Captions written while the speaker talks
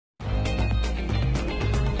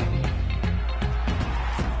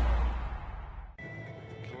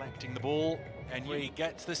ball, and he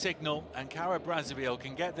gets the signal, and CARA Brazzaville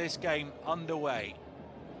can get this game underway.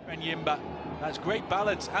 Enyimba, that's great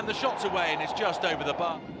balance, and the shot's away, and it's just over the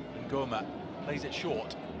bar. Ngoma plays it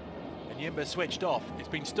short. Enyimba switched off. It's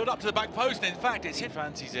been stood up to the back post, and in fact, it's hit.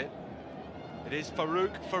 Fancies it. It is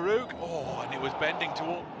Farouk. Oh, and it was bending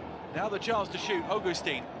toward. Now the chance to shoot.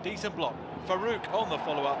 Augustine, decent block. Farouk on the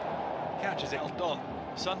follow-up. Catches it. Don.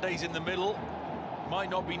 Sunday's in the middle. Might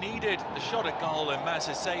not be needed. The shot at goal, and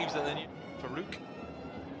Massa saves it. Then Farouk.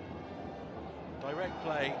 Direct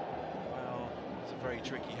play. Well, it's a very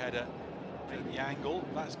tricky header. The angle.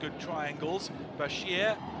 That's good triangles.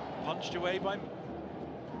 Bashir punched away by.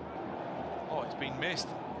 Oh, it's been missed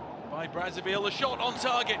by Brazzaville. The shot on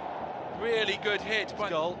target. Really good hit by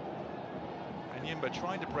goal. Enyimba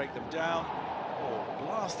trying to break them down. Oh,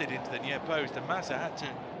 blasted into the near post, and Massa had to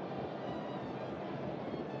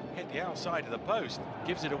hit the outside of the post.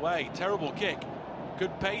 Gives it away. Terrible kick.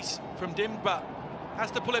 Good pace from Dimba.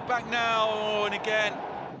 Has to pull it back now. Oh, and again.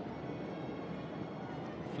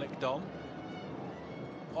 Flicked on.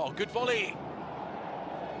 Oh, good volley.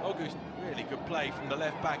 August, really good play from the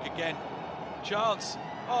left back again. Chance.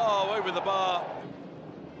 Oh, over the bar.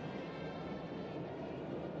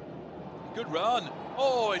 Good run.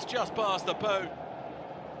 Oh, it's just past the post.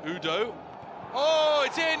 Udo. Oh,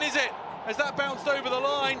 it's in, is it? Has that bounced over the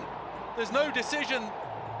line? There's no decision.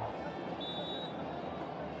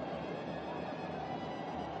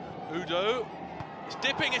 Udo. It's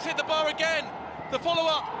dipping, it's hit the bar again. The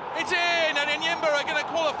follow-up, it's in, and Enyimba are going to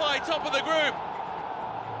qualify top of the group.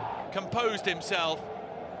 Composed himself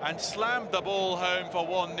and slammed the ball home for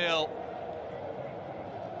 1-0.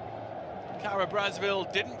 CARA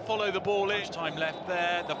Brazzaville didn't follow the ball in. Time left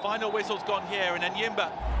there. The final whistle's gone here, and Enyimba